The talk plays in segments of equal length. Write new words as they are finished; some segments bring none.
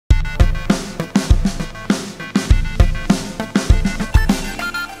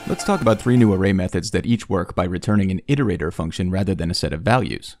Let's talk about 3 new array methods that each work by returning an iterator function rather than a set of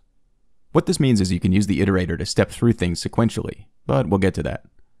values. What this means is you can use the iterator to step through things sequentially, but we'll get to that.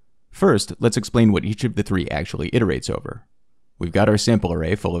 First, let's explain what each of the 3 actually iterates over. We've got our sample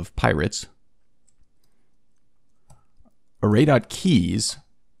array full of pirates. Array.keys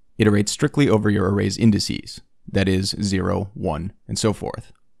iterates strictly over your array's indices, that is 0, 1, and so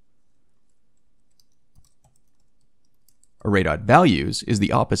forth. Array.values is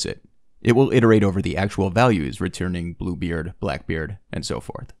the opposite. It will iterate over the actual values, returning Bluebeard, Blackbeard, and so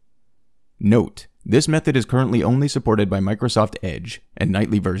forth. Note, this method is currently only supported by Microsoft Edge and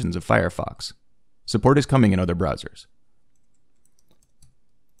nightly versions of Firefox. Support is coming in other browsers.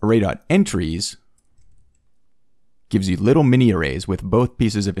 Array.entries gives you little mini arrays with both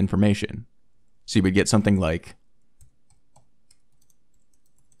pieces of information. So you would get something like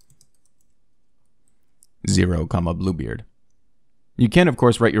 0, Bluebeard. You can, of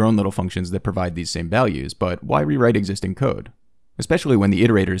course, write your own little functions that provide these same values, but why rewrite existing code? Especially when the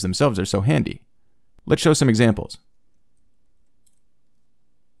iterators themselves are so handy. Let's show some examples.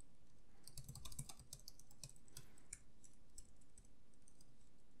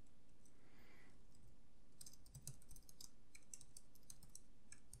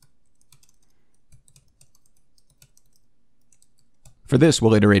 For this,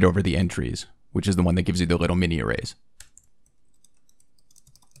 we'll iterate over the entries, which is the one that gives you the little mini arrays.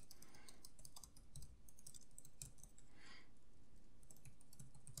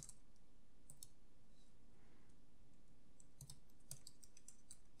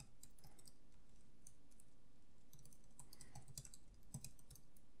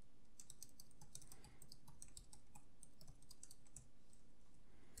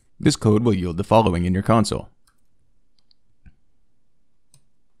 This code will yield the following in your console.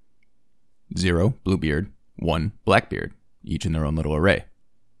 0, Bluebeard, 1, Blackbeard, each in their own little array.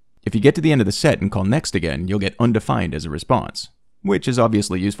 If you get to the end of the set and call next again, you'll get undefined as a response, which is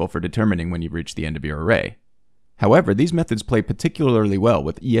obviously useful for determining when you've reached the end of your array. However, these methods play particularly well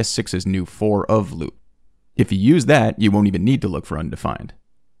with ES6's new for-of loop. If you use that, you won't even need to look for undefined.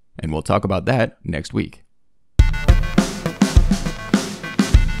 And we'll talk about that next week.